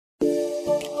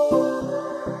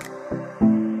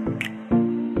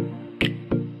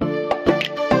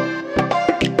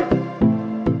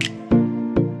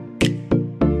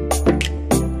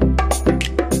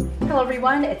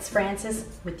everyone, it's Frances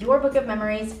with Your Book of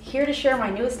Memories, here to share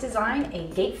my newest design, a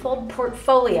Gatefold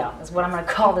portfolio is what I'm going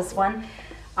to call this one.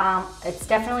 It's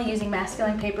definitely using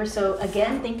masculine paper, so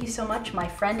again, thank you so much. My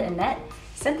friend Annette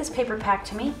sent this paper pack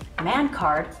to me, Man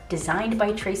Card, designed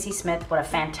by Tracy Smith. What a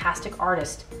fantastic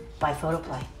artist, by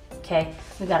Photoplay. Okay,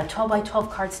 we've got a 12 by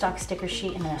 12 cardstock sticker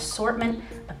sheet and an assortment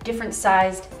of different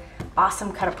sized,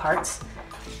 awesome cut aparts,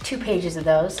 2 pages of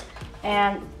those.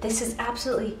 And this is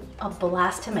absolutely a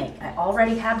blast to make. I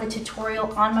already have the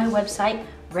tutorial on my website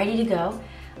ready to go.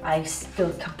 I go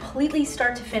completely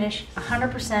start to finish,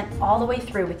 100% all the way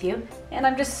through with you. And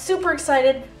I'm just super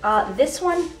excited. This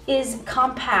one is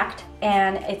compact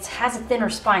and it has a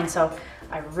thinner spine, so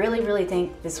I really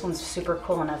think this one's super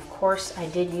cool. And of course I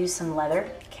did use some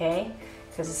leather, okay?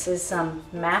 Because this is some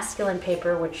masculine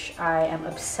paper, which I am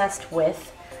obsessed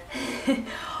with.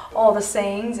 All the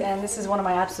sayings, and this is one of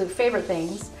my absolute favorite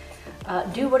things.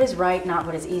 Do what is right, not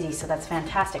what is easy, so that's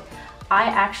fantastic. I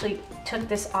actually took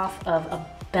this off of a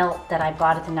belt that I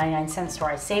bought at the 99-cent store.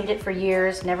 I saved it for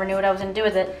years, never knew what I was gonna do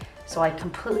with it, so I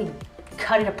completely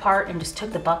cut it apart and just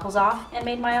took the buckles off and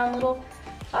made my own little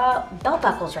belt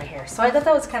buckles right here. So I thought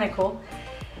that was kind of cool.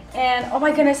 And oh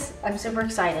my goodness, I'm super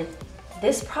excited.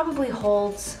 This probably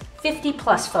holds 50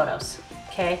 plus photos,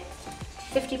 okay?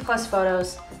 50 plus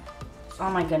photos. Oh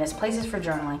my goodness, places for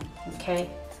journaling, okay?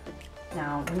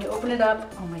 Now, when you open it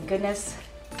up, oh my goodness,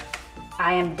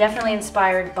 I am definitely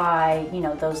inspired by, you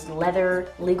know, those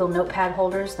leather legal notepad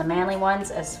holders, the manly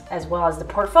ones, as well as the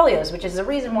portfolios, which is the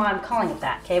reason why I'm calling it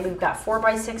that, okay? We've got 4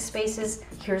 by 6 spaces.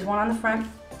 Here's one on the front,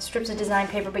 strips of design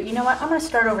paper, but you know what? I'm gonna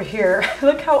start over here.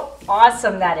 Look how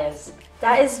awesome that is.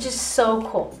 That is just so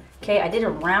cool, okay? I did a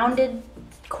rounded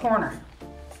corner.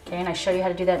 Okay, and I show you how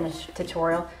to do that in the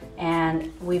tutorial.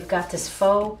 And we've got this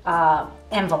faux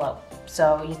envelope.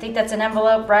 So you think that's an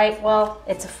envelope, right? Well,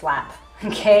 it's a flap,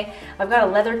 okay? I've got a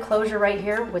leather closure right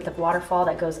here with a waterfall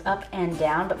that goes up and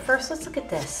down. But first, let's look at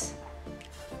this.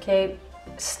 Okay,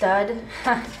 stud,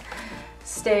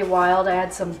 stay wild. I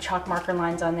had some chalk marker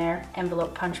lines on there,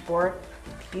 envelope punch board,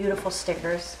 beautiful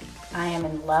stickers. I am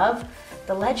in love.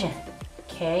 The legend,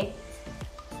 okay?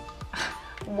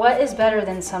 What is better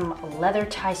than some leather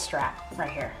tie strap right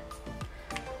here?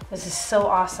 This is so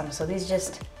awesome. So these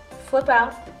just flip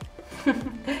out.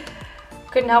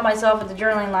 Couldn't help myself with the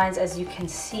journaling lines, as you can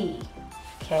see,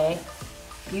 okay?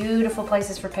 Beautiful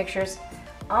places for pictures,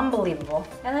 unbelievable.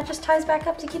 And that just ties back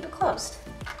up to keep it closed.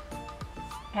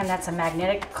 And that's a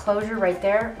magnetic closure right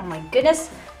there. Oh my goodness.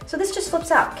 So this just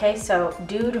flips out, okay? So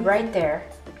dude right there.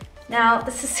 Now,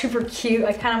 this is super cute.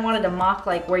 I kind of wanted to mock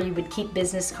like where you would keep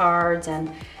business cards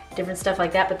and different stuff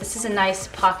like that, but this is a nice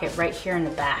pocket right here in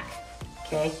the back,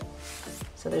 okay?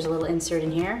 So there's a little insert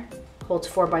in here, holds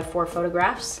 4 by 4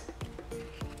 photographs.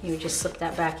 You would just slip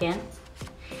that back in.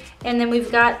 And then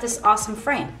we've got this awesome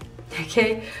frame,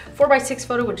 okay? 4 by 6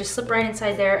 photo would just slip right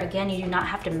inside there. Again, you do not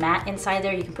have to mat inside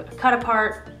there. You can put a cut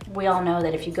apart. We all know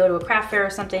that if you go to a craft fair or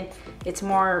something, it's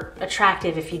more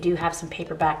attractive if you do have some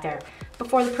paper back there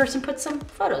before the person puts some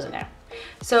photos in there.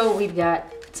 So we've got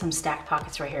some stacked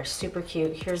pockets right here, super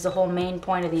cute. Here's the whole main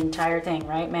point of the entire thing,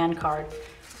 right? Man card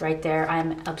right there.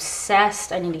 I'm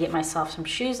obsessed. I need to get myself some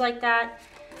shoes like that.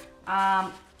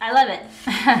 I love it.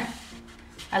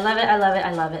 I love it, I love it,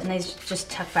 I love it. And they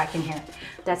just tuck back in here.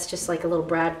 That's just like a little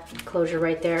brad closure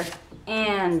right there.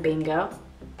 And bingo.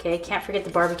 Okay, can't forget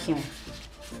the barbecuing.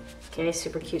 Okay,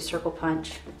 super cute circle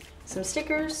punch. Some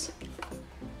stickers.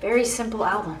 Very simple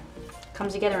album.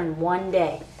 Comes together in one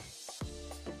day.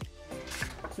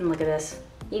 And look at this.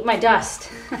 Eat my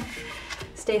dust.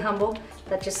 Stay humble.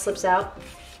 That just slips out.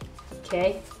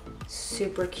 Okay,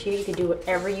 super cute. You can do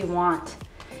whatever you want.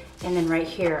 And then right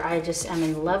here, I just am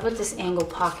in love with this angle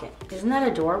pocket. Isn't that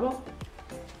adorable?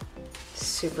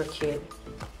 Super cute.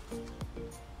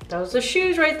 Those are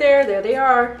shoes right there. There they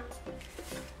are.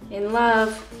 In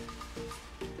love.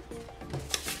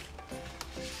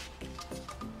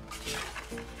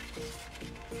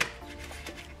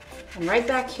 And right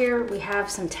back here, we have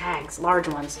some tags, large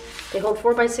ones. They hold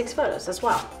 4 by 6 photos as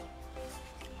well.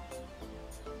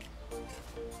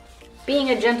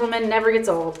 Being a gentleman never gets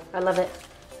old. I love it.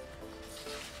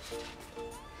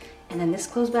 And then this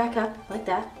goes back up like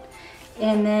that.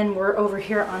 And then we're over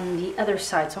here on the other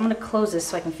side. So I'm gonna close this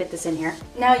so I can fit this in here.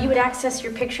 Now you would access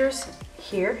your pictures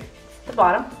here at the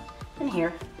bottom and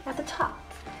here at the top.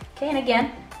 Okay, and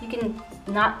again, you can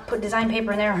not put design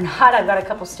paper in there or not. I've got a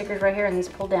couple stickers right here and these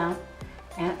pull down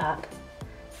and up.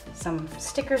 Some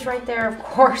stickers right there, of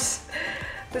course.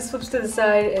 This flips to the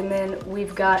side, and then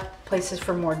we've got places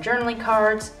for more journaling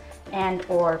cards and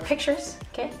or pictures,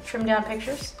 okay, trim down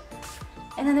pictures.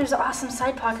 And then there's an awesome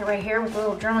side pocket right here with a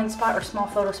little journaling spot or small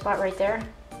photo spot right there.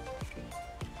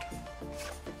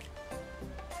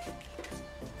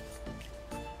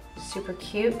 Super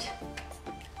cute.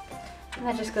 And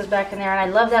that just goes back in there, and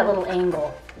I love that little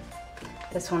angle.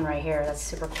 This one right here, that's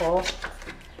super cool.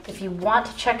 If you want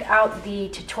to check out the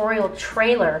tutorial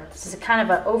trailer, this is a kind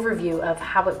of an overview of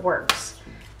how it works.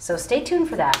 So stay tuned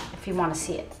for that if you want to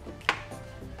see it.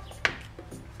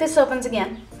 This opens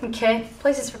again, okay?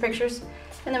 Places for pictures.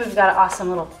 And then we've got an awesome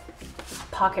little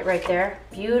pocket right there.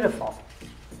 Beautiful.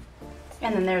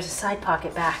 And then there's a side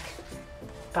pocket back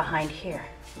behind here,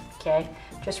 okay?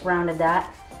 Just rounded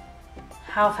that.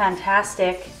 How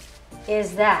fantastic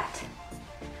is that?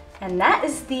 And that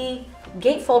is the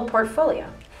Gatefold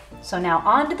portfolio. So now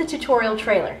on to the tutorial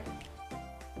trailer.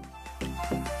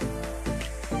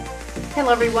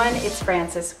 Hello everyone, it's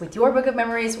Frances with Your Book of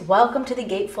Memories. Welcome to the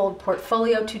Gatefold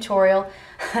portfolio tutorial.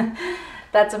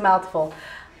 That's a mouthful.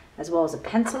 As well as a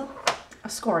pencil, a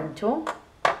scoring tool,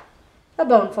 a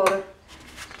bone folder.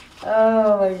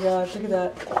 Oh my gosh, look at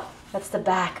that. That's the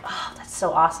back. Oh, that's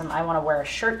so awesome. I want to wear a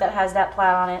shirt that has that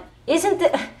plaid on it.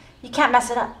 You can't mess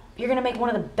it up. You're going to make one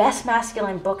of the best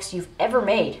masculine books you've ever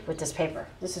made with this paper.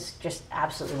 This is just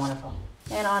absolutely wonderful.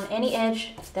 And on any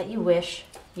edge that you wish,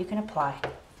 you can apply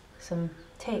some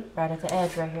tape right at the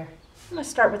edge right here. I'm going to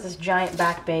start with this giant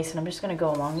back base, and I'm just going to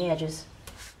go along the edges.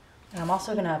 And I'm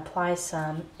also going to apply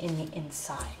some in the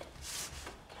inside.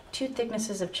 2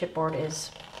 thicknesses of chipboard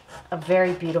is a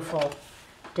very beautiful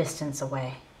distance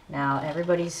away. Now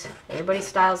everybody's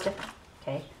style is different,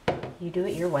 okay? You do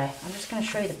it your way. I'm just going to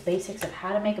show you the basics of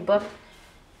how to make a book,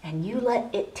 and you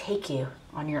let it take you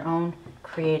on your own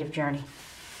creative journey.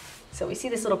 So we see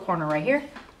this little corner right here.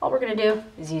 All we're going to do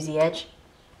is use the edge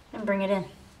and bring it in.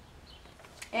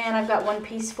 And I've got one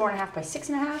piece 4.5 by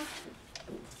 6.5.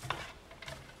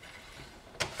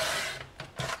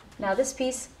 Now this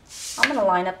piece, I'm going to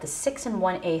line up the 6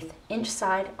 1/8 inch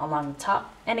side along the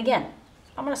top. And again,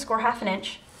 I'm going to score 1/2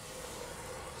 inch.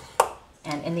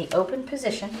 And in the open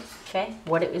position, okay,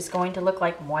 what it is going to look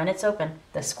like when it's open,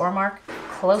 the score mark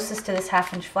closest to this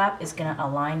 1/2 inch flap is going to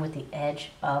align with the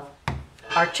edge of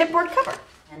our chipboard cover.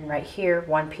 And right here,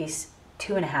 one piece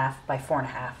 2.5 by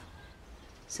 4.5.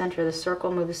 Center the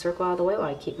circle, move the circle out of the way while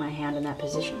I keep my hand in that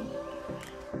position.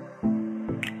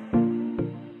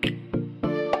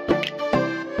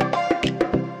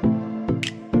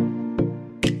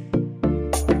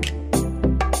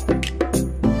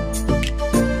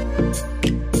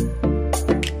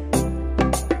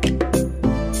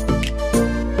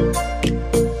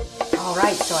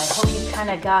 So I hope you kind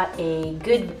of got a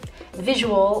good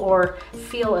visual or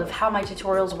feel of how my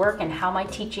tutorials work and how my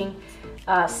teaching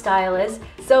style is.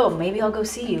 So maybe I'll go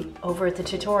see you over at the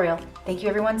tutorial. Thank you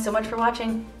everyone so much for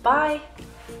watching. Bye!